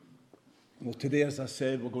Well, today, as I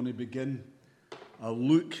said, we're going to begin a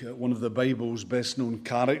look at one of the Bible's best-known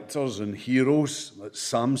characters and heroes, that's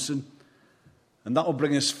Samson. And that will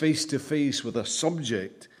bring us face to face with a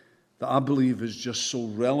subject that I believe is just so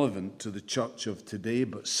relevant to the church of today,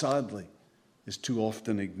 but sadly is too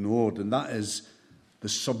often ignored, and that is the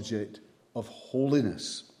subject of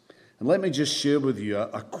holiness. And let me just share with you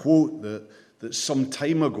a quote that some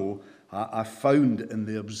time ago I found in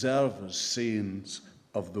the Observer's sayings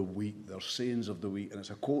of the week. Their sayings of the week. And it's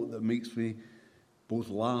a quote that makes me both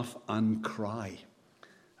laugh and cry.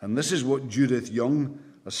 And this is what Judith Young,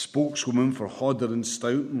 a spokeswoman for Hodder and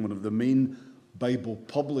Stoughton, one of the main Bible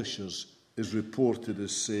publishers, is reported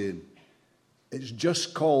as saying. It's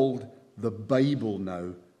just called the Bible now.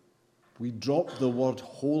 We dropped the word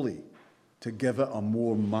holy to give it a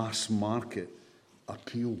more mass market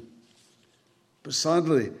appeal. But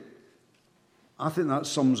sadly, I think that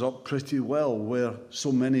sums up pretty well where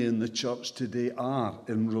so many in the church today are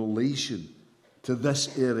in relation to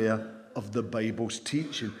this area of the Bible's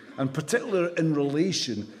teaching, and particularly in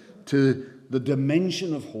relation to the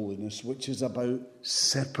dimension of holiness, which is about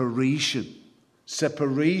separation.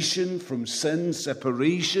 Separation from sin,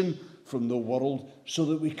 separation from the world, so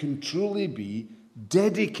that we can truly be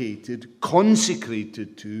dedicated,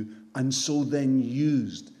 consecrated to, and so then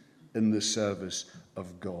used in the service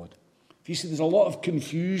of God. You see, there's a lot of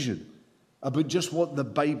confusion about just what the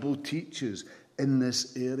Bible teaches in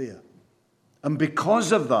this area. And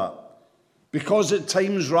because of that, because at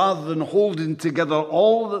times rather than holding together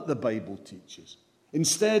all that the Bible teaches,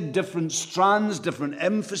 instead different strands, different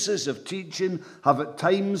emphasis of teaching have at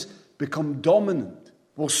times become dominant.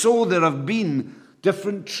 Well, so there have been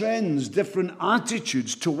different trends, different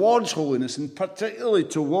attitudes towards holiness, and particularly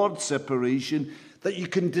towards separation, that you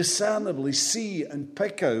can discernibly see and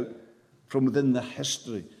pick out from within the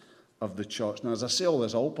history of the church. Now, as I say all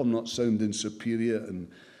this, I hope I'm not sounding superior and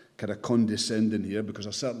kind of condescending here, because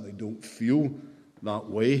I certainly don't feel that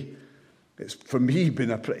way. It's, for me,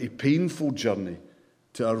 been a pretty painful journey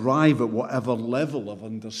to arrive at whatever level of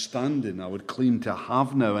understanding I would claim to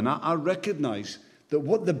have now. And I recognise that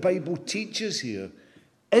what the Bible teaches here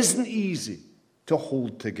isn't easy to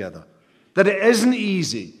hold together, that it isn't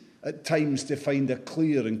easy at times to find a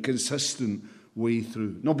clear and consistent way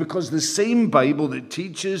through. No, because the same Bible that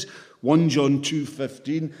teaches 1 John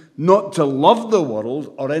 2:15 not to love the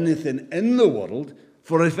world or anything in the world,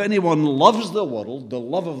 for if anyone loves the world, the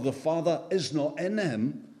love of the Father is not in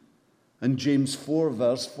him. And James 4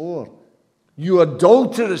 verse 4, you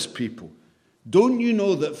adulterous people, don't you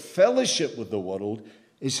know that fellowship with the world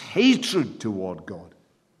is hatred toward God?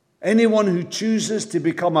 Anyone who chooses to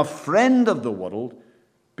become a friend of the world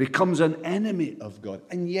becomes an enemy of God.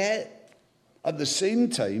 And yet, at the same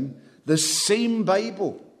time, the same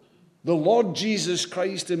Bible, the Lord Jesus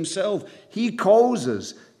Christ himself, he calls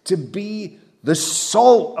us to be the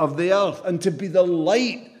salt of the earth and to be the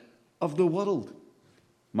light of the world.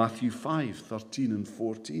 Matthew 5:13 and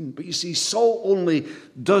 14. But you see, salt only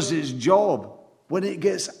does its job when it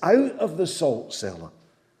gets out of the salt cellar.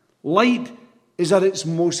 Light is at its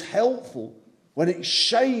most helpful when it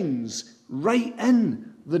shines right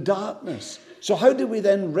in the darkness. So how do we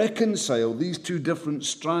then reconcile these two different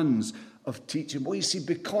strands of teaching? Well, you see,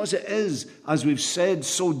 because it is, as we've said,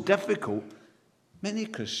 so difficult, many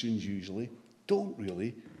Christians usually don't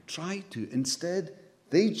really try to. Instead,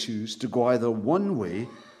 they choose to go either one way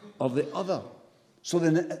or the other. So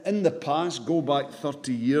then in the past, go back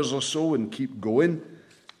 30 years or so and keep going,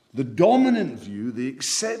 the dominant view, the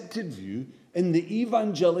accepted view in the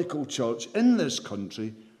evangelical church in this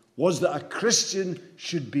country was that a Christian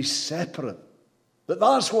should be separate.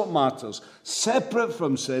 That's what matters. Separate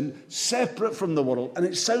from sin, separate from the world. And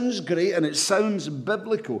it sounds great and it sounds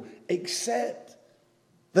biblical, except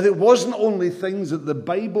that it wasn't only things that the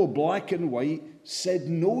Bible, black and white, said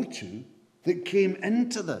no to that came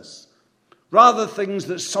into this. Rather, things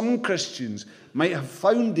that some Christians might have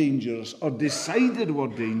found dangerous or decided were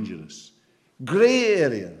dangerous. Grey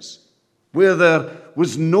areas where there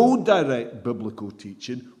was no direct biblical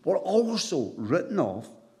teaching were also written off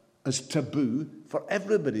as taboo for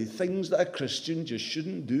everybody, things that a Christian just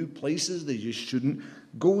shouldn't do, places they just shouldn't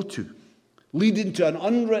go to, leading to an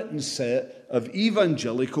unwritten set of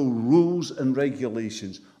evangelical rules and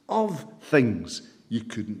regulations of things you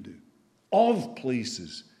couldn't do, of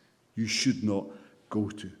places you should not go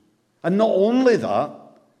to. And not only that,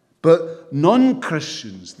 but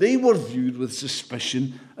non-Christians, they were viewed with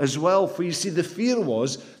suspicion as well. For you see, the fear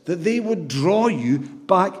was that they would draw you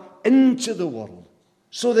back into the world.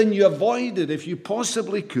 So then you avoided, if you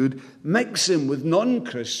possibly could, mixing with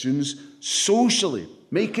non-Christians socially.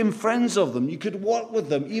 making friends of them. You could work with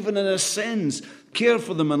them, even in a sense, care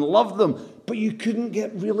for them and love them. But you couldn't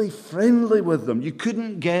get really friendly with them. You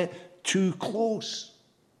couldn't get too close.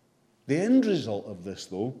 The end result of this,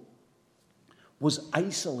 though, was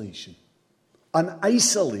isolation. An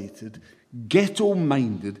isolated,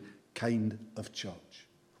 ghetto-minded kind of church,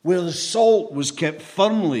 where the salt was kept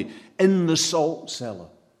firmly in the salt cellar,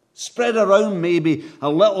 spread around maybe a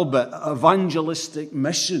little bit evangelistic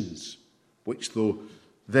missions, which, though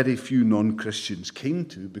very few non-Christians came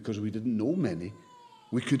to because we didn't know many,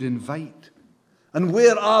 we could invite. And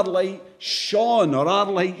where our light shone, or our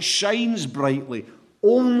light shines brightly,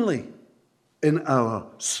 only in our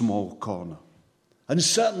small corner. And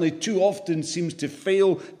certainly too often seems to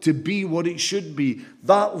fail to be what it should be.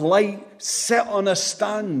 That light set on a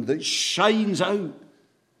stand that shines out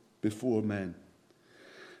before men.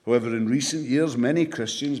 However, in recent years, many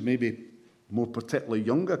Christians, maybe more particularly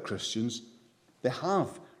younger Christians, they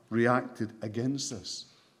have reacted against this.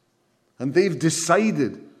 And they've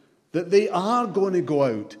decided that they are going to go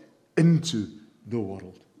out into the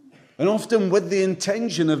world. And often with the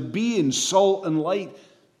intention of being salt and light.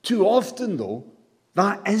 Too often, though,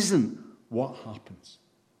 that isn't what happens.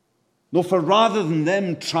 No, for rather than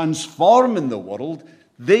them transforming the world,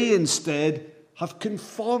 they instead have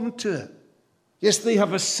conformed to it. Yes, they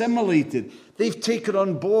have assimilated. They've taken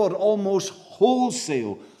on board almost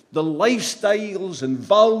wholesale the lifestyles and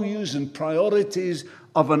values and priorities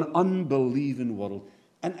of an unbelieving world.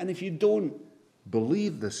 And if you don't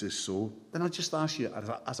believe this is so, then I just ask you,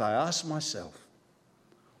 as I ask myself,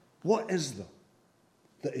 what is there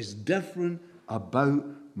that is different about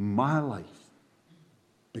my life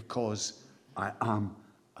because I am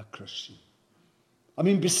a Christian? I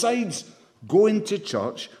mean, besides going to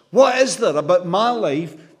church, what is there about my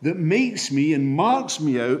life that makes me and marks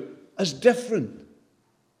me out as different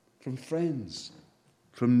from friends,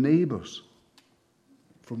 from neighbours,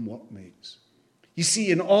 from workmates? You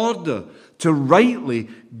see, in order to rightly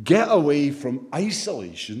get away from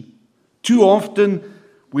isolation, too often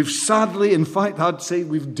we've sadly, in fact, I'd say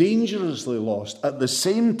we've dangerously lost. At the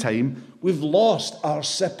same time, we've lost our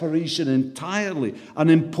separation entirely, an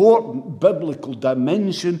important biblical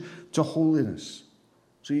dimension to holiness.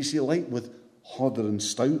 So you see, like with Hodder and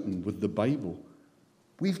Stoughton with the Bible,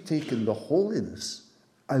 we've taken the holiness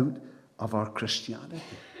out of our Christianity.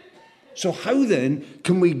 So how then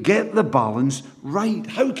can we get the balance right?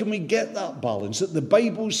 How can we get that balance that the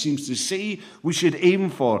Bible seems to say we should aim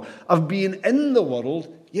for, of being in the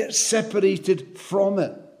world yet separated from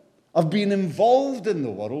it, of being involved in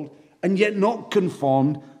the world and yet not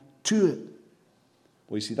conformed to it?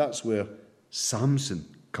 Well, you see, that's where Samson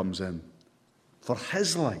comes in. For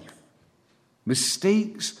his life,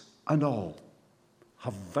 mistakes and all,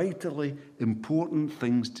 have vitally important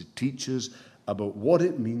things to teach us about what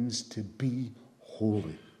it means to be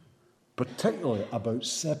holy, particularly about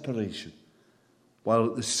separation, while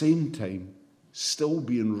at the same time still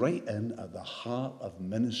being right in at the heart of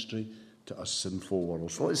ministry to a sinful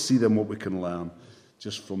world. So let's see then what we can learn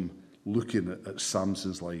just from looking at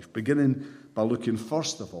Samson's life, beginning by looking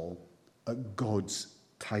first of all at God's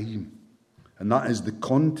time. And that is the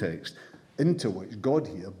context into which God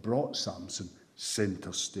here brought Samson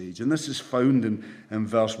centre stage. And this is found in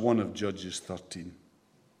verse 1 of Judges 13.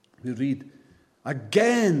 We read,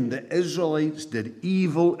 "Again the Israelites did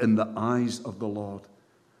evil in the eyes of the Lord.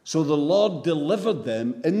 So the Lord delivered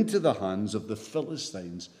them into the hands of the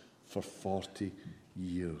Philistines for 40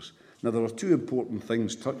 years. Now there are two important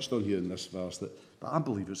things touched on here in this verse that I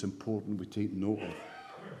believe it's important we take note of.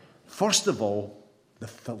 First of all, the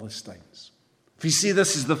Philistines. If you see,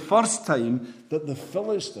 this is the first time that the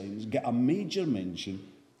Philistines get a major mention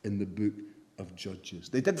in the book of Judges.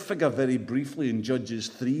 They did figure very briefly in Judges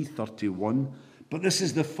 3:31, but this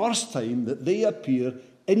is the first time that they appear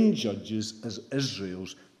in Judges as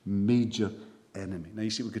Israel's major enemy. Now, you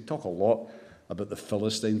see, we could talk a lot about the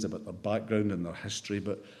Philistines, about their background and their history,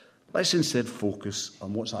 but let's instead focus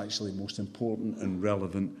on what's actually most important and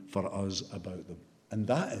relevant for us about them, and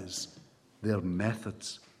that is their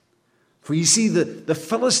methods. For you see, the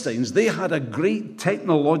Philistines, they had a great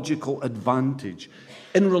technological advantage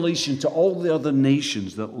in relation to all the other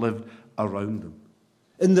nations that lived around them,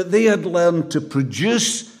 in that they had learned to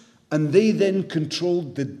produce and they then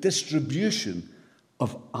controlled the distribution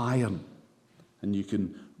of iron. And you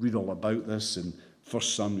can read all about this in 1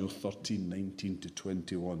 Samuel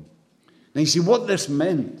 13:19-21. Now you see, what this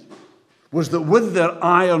meant was that with their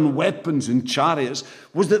iron weapons and chariots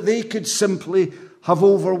was that they could simply have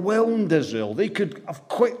overwhelmed Israel. They could have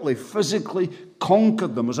quickly, physically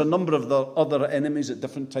conquered them, as a number of their other enemies at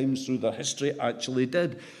different times through their history actually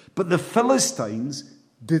did. But the Philistines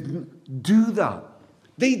didn't do that.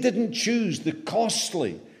 They didn't choose the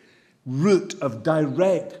costly route of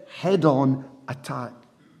direct, head-on attack.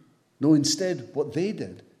 No, instead, what they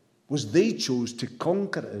did was they chose to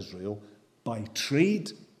conquer Israel by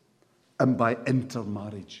trade and by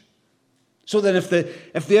intermarriage. So then if the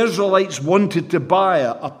Israelites wanted to buy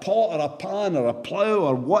a pot or a pan or a plough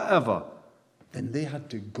or whatever, then they had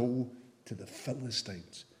to go to the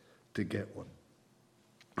Philistines to get one.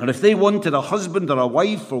 And if they wanted a husband or a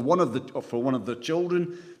wife for one of their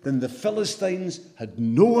children, then the Philistines had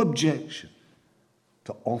no objection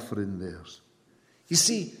to offering theirs. You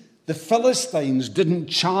see, the Philistines didn't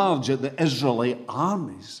charge at the Israelite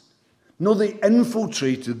armies. No, they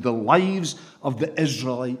infiltrated the lives of the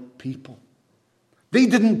Israelite people. They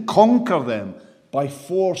didn't conquer them by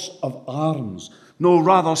force of arms. No,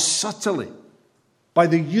 rather subtly, by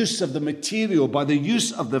the use of the material, by the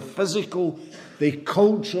use of the physical, they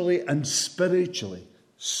culturally and spiritually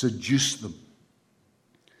seduced them.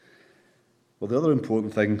 Well, the other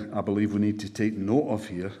important thing I believe we need to take note of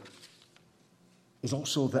here is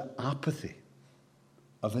also the apathy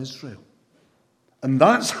of Israel. And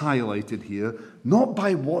that's highlighted here, not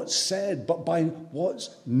by what's said, but by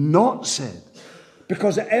what's not said.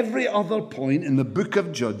 Because at every other point in the book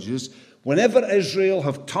of Judges, whenever Israel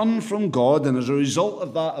have turned from God and as a result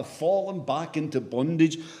of that have fallen back into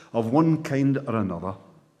bondage of one kind or another,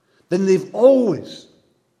 then they've always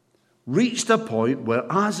reached a point where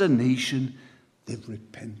as a nation they've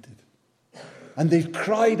repented. And they've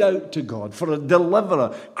cried out to God for a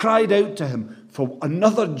deliverer, cried out to him for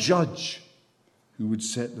another judge who would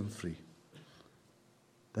set them free.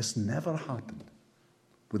 This never happened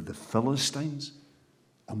with the Philistines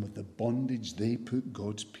and with the bondage they put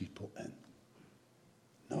God's people in.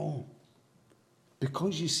 No.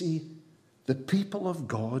 Because you see, the people of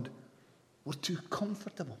God were too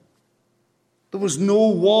comfortable. There was no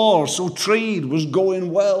war, so trade was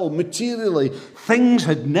going well. Materially, things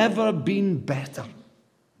had never been better.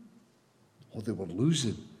 Oh, they were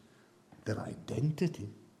losing their identity.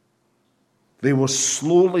 They were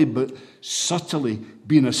slowly but subtly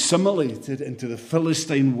being assimilated into the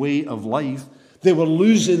Philistine way of life. They were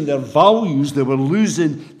losing their values, they were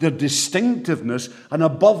losing their distinctiveness, and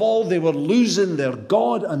above all, they were losing their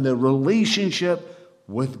God and their relationship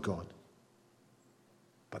with God.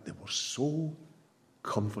 But they were so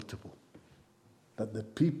comfortable that the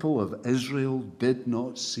people of Israel did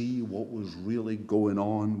not see what was really going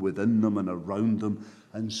on within them and around them,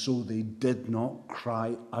 and so they did not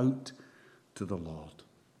cry out to the Lord.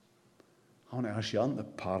 I want to ask you, aren't the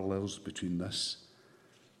parallels between this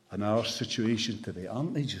and our situation today,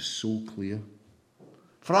 aren't they just so clear?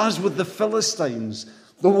 For as with the Philistines,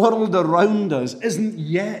 the world around us isn't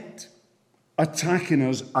yet attacking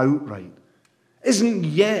us outright, isn't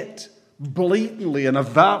yet blatantly and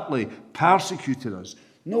overtly persecuting us.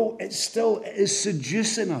 No, it is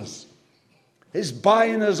seducing us. It's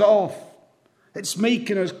buying us off. It's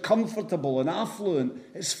making us comfortable and affluent.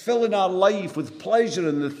 It's filling our life with pleasure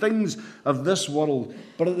in the things of this world.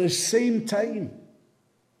 But at the same time,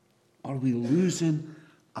 are we losing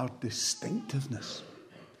our distinctiveness,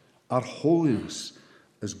 our holiness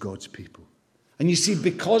as God's people? And you see,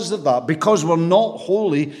 because of that, because we're not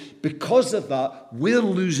holy, because of that, we're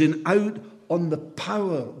losing out on the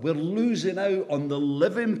power. We're losing out on the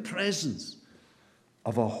living presence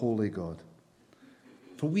of a holy God.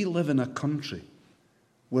 For we live in a country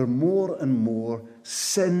where more and more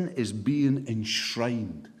sin is being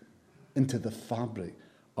enshrined into the fabric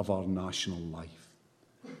of our national life.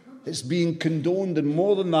 It's being condoned, and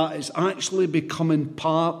more than that, it's actually becoming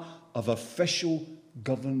part of official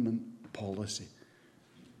government policy.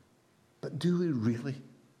 But do we really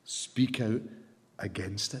speak out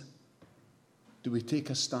against it? Do we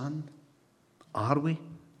take a stand? Are we?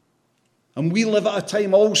 And we live at a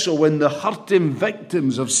time also when the hurting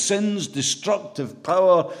victims of sin's destructive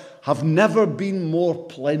power have never been more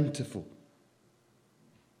plentiful.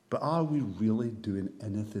 But are we really doing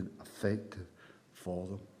anything effective for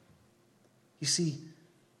them? You see,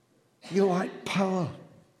 we lack power.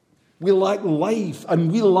 We lack life,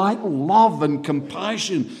 and we lack love and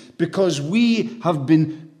compassion because we have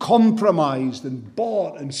been compromised and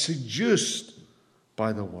bought and seduced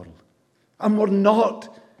by the world. And we're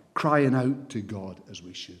not crying out to God as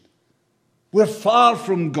we should. We're far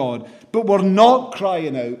from God, but we're not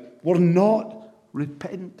crying out. We're not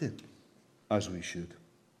repenting as we should.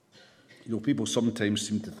 You know, people sometimes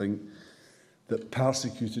seem to think that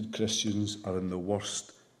persecuted Christians are in the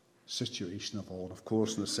worst situation of all. Of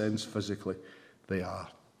course, in a sense, physically, they are.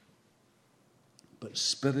 But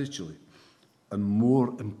spiritually, and more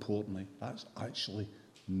importantly, that's actually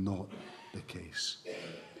not the case.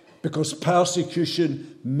 Because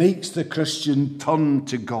persecution makes the Christian turn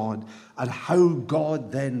to God, and how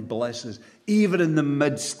God then blesses, even in the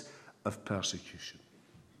midst of persecution.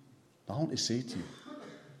 I want to say to you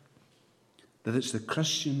that it's the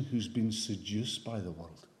Christian who's been seduced by the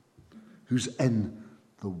world, who's in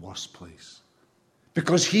the worst place.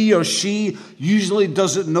 Because he or she usually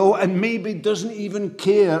doesn't know and maybe doesn't even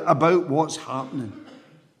care about what's happening.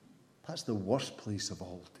 That's the worst place of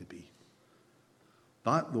all to be.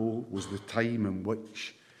 That, though, was the time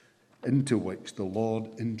into which the Lord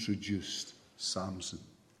introduced Samson.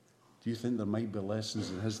 Do you think there might be lessons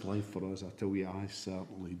in his life for us? I tell you, I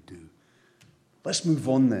certainly do. Let's move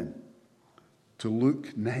on then to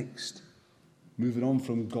look next. Moving on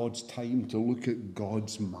from God's time to look at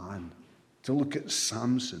God's man. To look at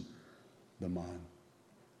Samson, the man.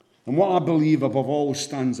 And what I believe above all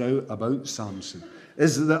stands out about Samson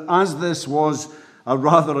is that as this was a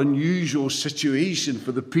rather unusual situation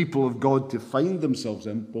for the people of God to find themselves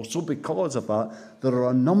in, well, so because of that, there are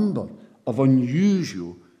a number of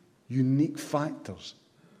unusual, unique factors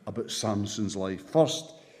about Samson's life.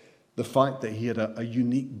 First, the fact that he had a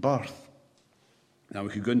unique birth. Now, we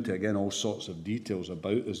could go into, again, all sorts of details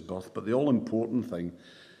about his birth, but the all-important thing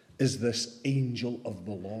is this angel of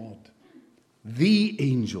the Lord. The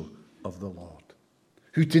angel of the Lord.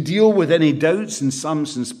 Who, to deal with any doubts in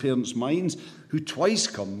Samson's parents' minds, who twice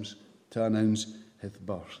comes to announce his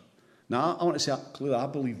birth. Now, I want to say clearly, I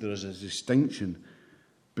believe there is a distinction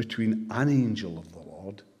between an angel of the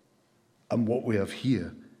Lord and what we have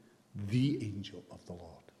here, the angel of the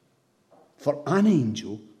Lord. For an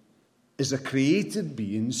angel is a created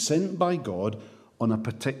being sent by God on a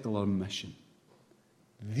particular mission.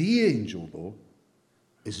 The angel, though,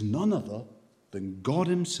 is none other than God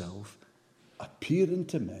himself appearing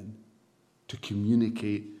to men to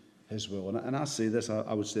communicate his will. And I say this,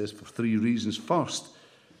 I would say this for three reasons. First,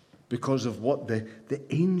 because of what the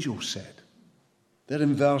angel said. There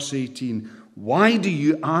in verse 18, why do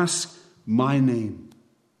you ask my name?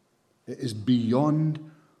 It is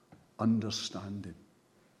beyond understanding.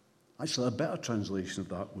 Actually, a better translation of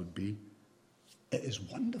that would be, it is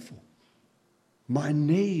wonderful. My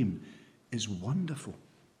name is wonderful.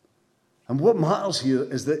 And what matters here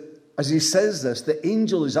is that as he says this, the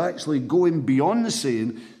angel is actually going beyond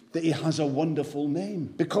saying that he has a wonderful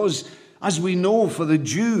name. Because, as we know, for the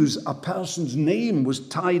Jews, a person's name was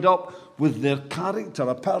tied up with their character.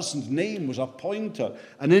 A person's name was a pointer,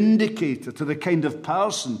 an indicator to the kind of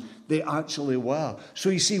person they actually were. So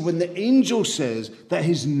you see, when the angel says that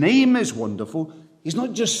his name is wonderful, he's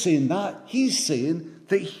not just saying that, he's saying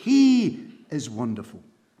that he is wonderful.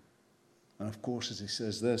 And of course, as he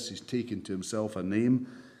says this, he's taken to himself a name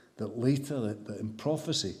that later, that in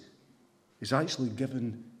prophecy, is actually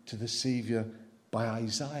given to the Saviour by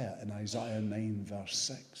Isaiah in Isaiah 9 verse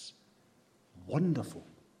 6. Wonderful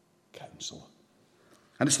Counselor.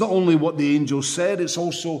 And it's not only what the angel said, it's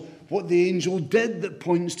also what the angel did that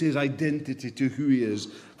points to his identity, to who he is.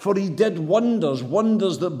 For he did wonders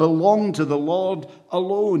that belong to the Lord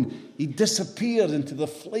alone. He disappeared into the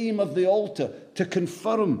flame of the altar to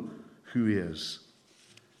confirm who he is.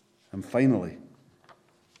 And finally,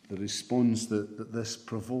 the response that this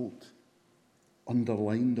provoked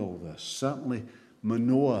underlined all this. Certainly,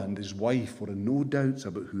 Manoah and his wife were in no doubts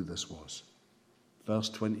about who this was. Verse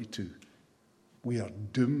 22, we are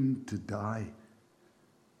doomed to die.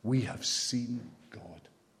 We have seen God.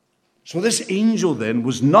 So this angel then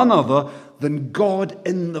was none other than God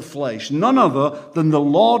in the flesh, none other than the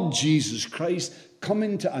Lord Jesus Christ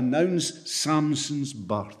coming to announce Samson's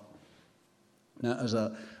birth. Now, as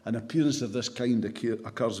an appearance of this kind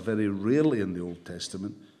occurs very rarely in the Old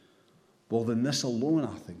Testament, well, then this alone,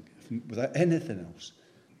 I think, without anything else,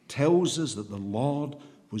 tells us that the Lord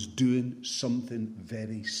was doing something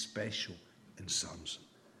very special in Samson.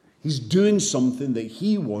 He's doing something that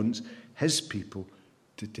he wants his people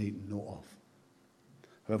to take note of.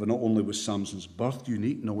 However, not only was Samson's birth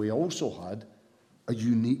unique, no, he also had a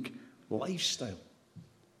unique lifestyle. It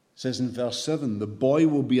says in verse 7, the boy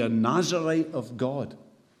will be a Nazarite of God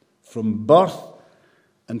from birth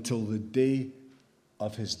until the day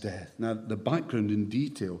of his death. Now, the background in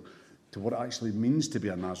detail to what it actually means to be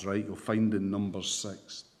a Nazarite, you'll find in Numbers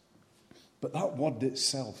 6. But that word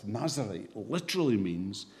itself, Nazarite, literally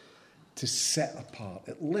means to set apart.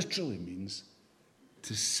 It literally means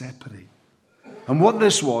to separate. And what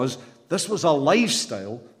this was a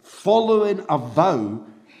lifestyle following a vow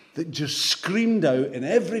that just screamed out in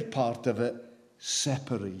every part of it,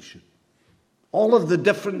 separation. All of the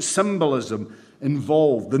different symbolism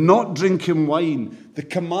involved, the not drinking wine, the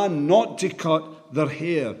command not to cut their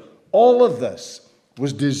hair, all of this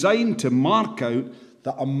was designed to mark out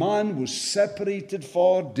that a man was separated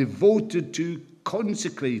for, devoted to,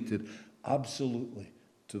 consecrated absolutely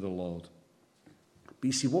to the Lord. But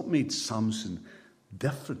you see, what made Samson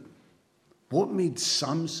different, what made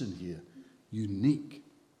Samson here unique,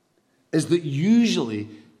 is that usually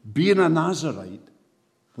being a Nazirite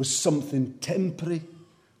was something temporary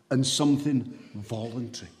and something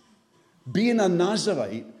voluntary. Being a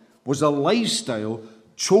Nazirite was a lifestyle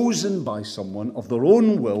chosen by someone of their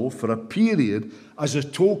own will for a period as a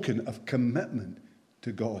token of commitment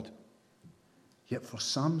to God. Yet for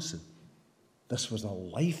Samson, this was a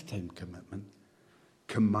lifetime commitment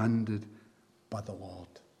commanded by the Lord.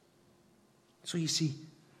 So you see,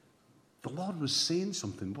 the Lord was saying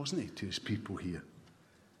something, wasn't he, to his people here?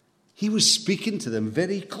 He was speaking to them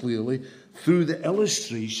very clearly through the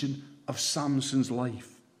illustration of Samson's life.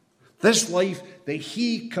 This life that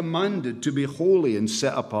he commanded to be holy and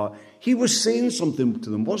set apart. He was saying something to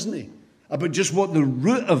them, wasn't he? About just what the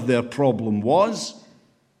root of their problem was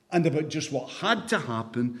and about just what had to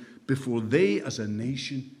happen before they as a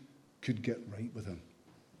nation could get right with him.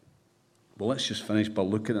 Well, let's just finish by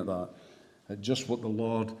looking at that, at just what the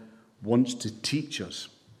Lord wants to teach us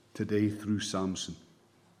today through Samson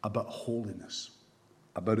about holiness,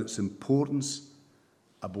 about its importance,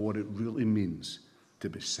 about what it really means to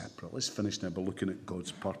be separate. Let's finish now by looking at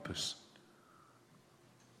God's purpose.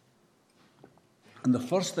 And the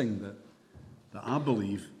first thing that I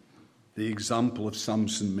believe the example of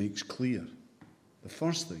Samson makes clear, the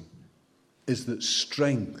first thing is that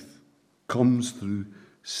strength comes through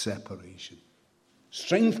separation.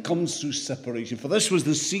 Strength comes through separation. For this was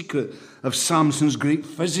the secret of Samson's great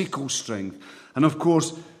physical strength. And of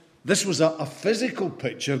course, this was a physical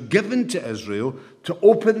picture given to Israel to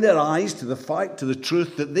open their eyes to the fact, to the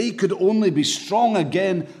truth, that they could only be strong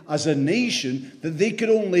again as a nation, that they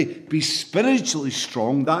could only be spiritually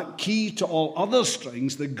strong, that key to all other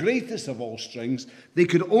strengths, the greatest of all strengths. They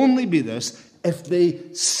could only be this if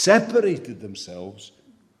they separated themselves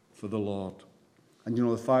for the Lord. And you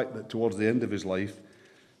know, the fact that towards the end of his life,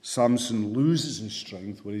 Samson loses his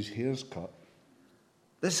strength when his hair's cut.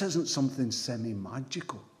 This isn't something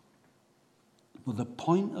semi-magical. Well, the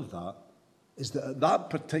point of that is that at that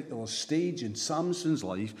particular stage in Samson's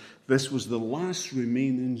life, this was the last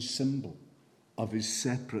remaining symbol of his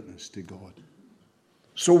separateness to God.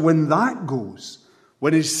 So when that goes,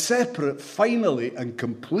 when his separate finally and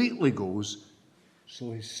completely goes,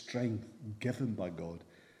 so his strength given by God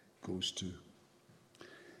goes too.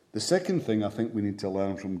 The second thing I think we need to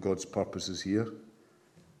learn from God's purposes here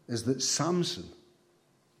is that Samson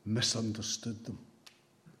misunderstood them.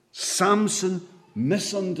 Samson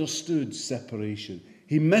misunderstood separation.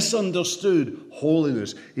 He misunderstood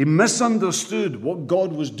holiness. He misunderstood what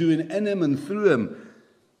God was doing in him and through him.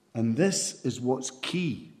 And this is what's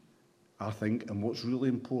key, I think, and what's really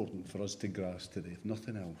important for us to grasp today, if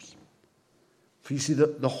nothing else. For you see,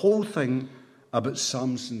 the whole thing about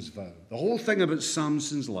Samson's vow, the whole thing about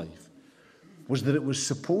Samson's life, was that it was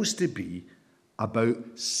supposed to be about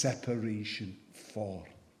separation for.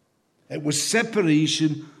 It was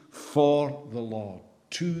separation for the Lord,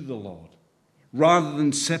 to the Lord, rather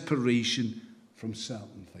than separation from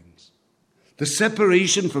certain things. The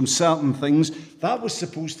separation from certain things, that was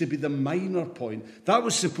supposed to be the minor point. That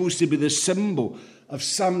was supposed to be the symbol of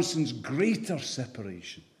Samson's greater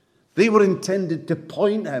separation. They were intended to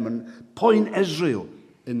point him and point Israel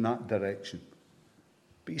in that direction.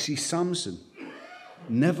 But you see, Samson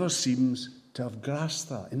never seems to have grasped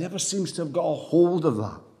that. He never seems to have got a hold of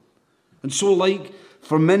that. And so, like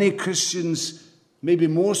for many Christians, maybe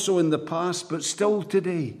more so in the past, but still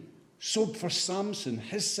today, so for Samson,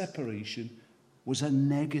 his separation was a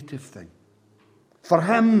negative thing. For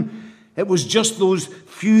him, it was just those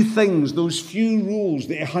few things, those few rules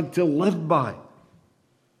that he had to live by.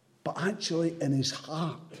 But actually, in his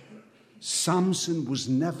heart, Samson was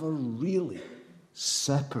never really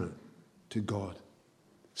separate to God.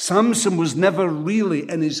 Samson was never really,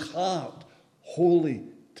 in his heart, holy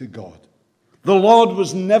to God. The Lord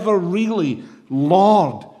was never really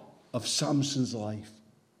Lord of Samson's life.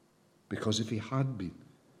 Because if he had been,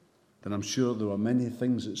 then I'm sure there were many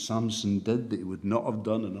things that Samson did that he would not have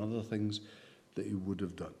done and other things that he would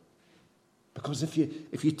have done. Because if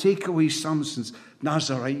you take away Samson's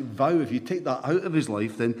Nazirite vow, if you take that out of his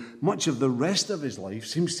life, then much of the rest of his life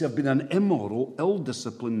seems to have been an immoral,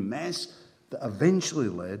 ill-disciplined mess that eventually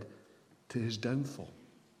led to his downfall.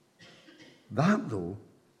 That, though,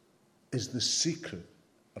 is the secret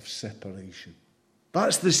of separation.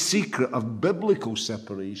 That's the secret of biblical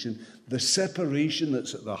separation, the separation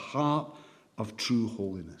that's at the heart of true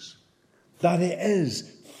holiness. That it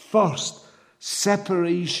is, first,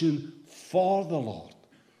 separation for the Lord.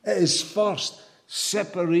 It is first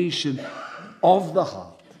separation of the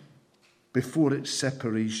heart before it's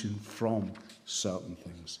separation from certain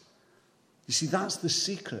things. You see, that's the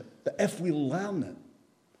secret, that if we learn it,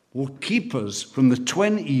 will keep us from the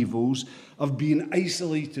twin evils of being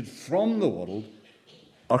isolated from the world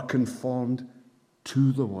or conformed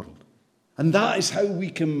to the world. And that is how we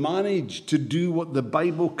can manage to do what the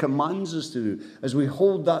Bible commands us to do, as we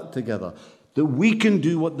hold that together, that we can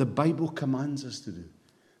do what the Bible commands us to do,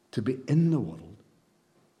 to be in the world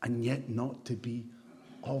and yet not to be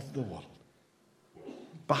of the world.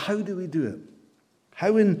 But how do we do it?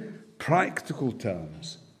 How, in practical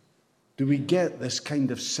terms, do we get this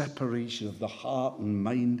kind of separation of the heart and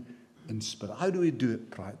mind and spirit? How do we do it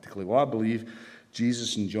practically? Well, I believe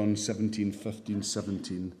Jesus in John 17, 15,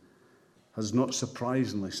 17 has, not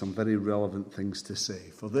surprisingly, some very relevant things to say.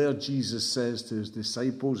 For there Jesus says to his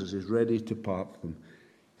disciples as he's ready to part them,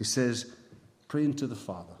 he says, praying to the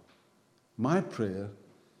Father, my prayer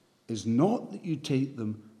is not that you take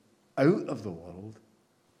them out of the world,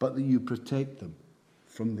 but that you protect them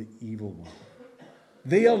from the evil one.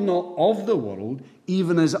 They are not of the world,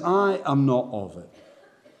 even as I am not of it.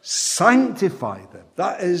 Sanctify them,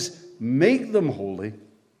 that is, make them holy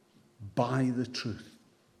by the truth.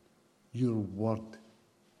 Your word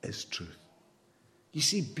is truth. You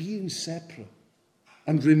see, being separate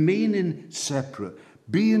and remaining separate,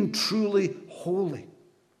 being truly holy,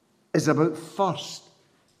 is about first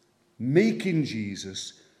making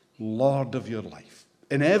Jesus Lord of your life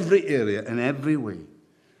in every area, in every way.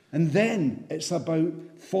 And then it's about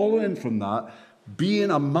following from that,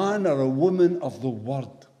 being a man or a woman of the word,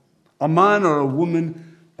 a man or a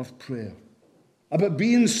woman of prayer. About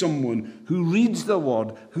being someone who reads the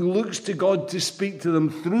word, who looks to God to speak to them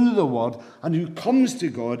through the word, and who comes to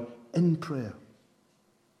God in prayer.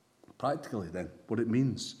 Practically then, what it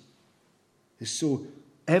means is so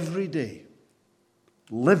every day,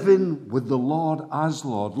 living with the Lord as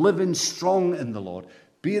Lord, living strong in the Lord,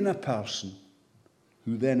 being a person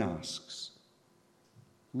who then asks,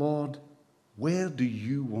 Lord, where do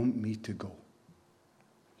you want me to go?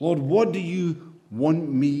 Lord, what do you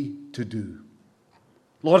want me to do?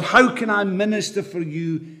 Lord, how can I minister for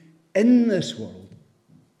you in this world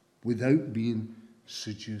without being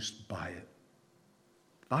seduced by it?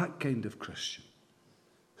 That kind of Christian,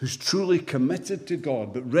 who's truly committed to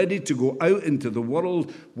God, but ready to go out into the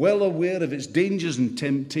world, well aware of its dangers and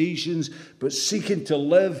temptations, but seeking to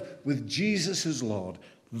live with Jesus as Lord,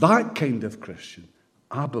 that kind of Christian,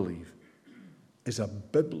 I believe, is a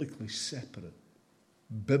biblically separate,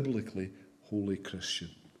 biblically holy Christian.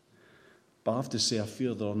 But I have to say, I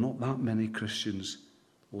fear there are not that many Christians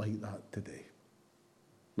like that today.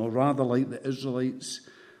 Nor rather like the Israelites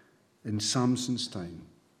in Samson's time.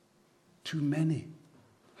 Too many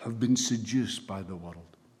have been seduced by the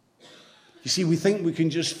world. You see, we think we can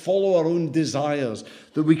just follow our own desires,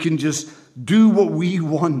 that we can just do what we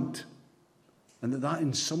want, and that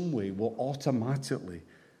in some way will automatically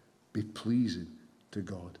be pleasing to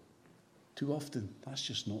God. Too often, that's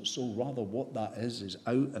just not so. Rather, what that is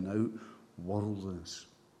out and out worldliness.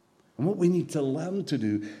 And what we need to learn to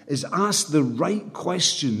do is ask the right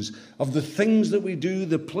questions of the things that we do,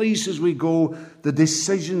 the places we go, the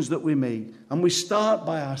decisions that we make. And we start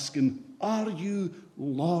by asking, are you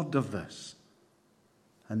Lord of this?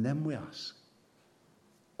 And then we ask,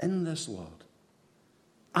 in this, Lord,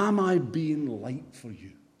 am I being light for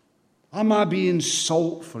you? Am I being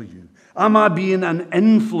salt for you? Am I being an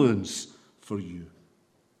influence for you?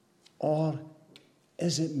 Or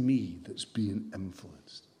is it me that's being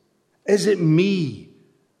influenced? Is it me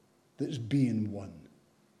that's being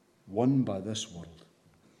won by this world?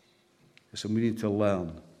 So we need to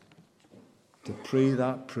learn to pray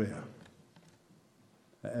that prayer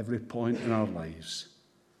at every point in our lives.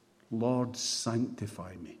 Lord,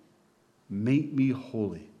 sanctify me. Make me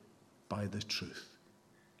holy by the truth.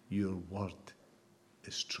 Your word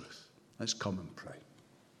is truth. Let's come and pray.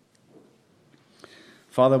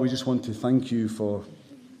 Father, we just want to thank you for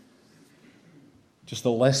just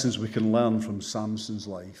the lessons we can learn from Samson's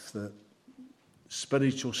life, that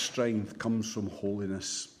spiritual strength comes from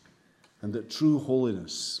holiness, and that true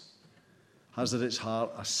holiness has at its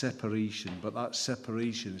heart a separation, but that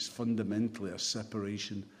separation is fundamentally a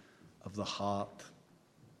separation of the heart.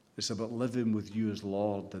 It's about living with you as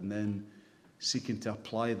Lord and then seeking to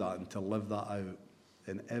apply that and to live that out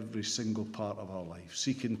in every single part of our life,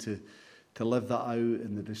 seeking to live that out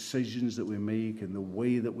in the decisions that we make, in the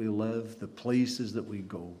way that we live, the places that we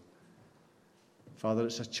go. Father,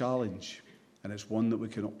 it's a challenge, and it's one that we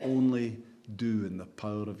can only do in the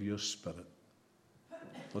power of your Spirit.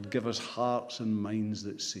 Lord, give us hearts and minds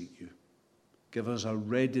that seek you. Give us a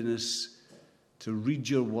readiness to read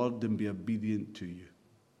your word and be obedient to you.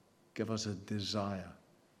 Give us a desire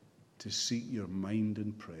to seek your mind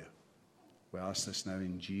in prayer. We ask this now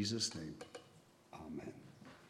in Jesus' name.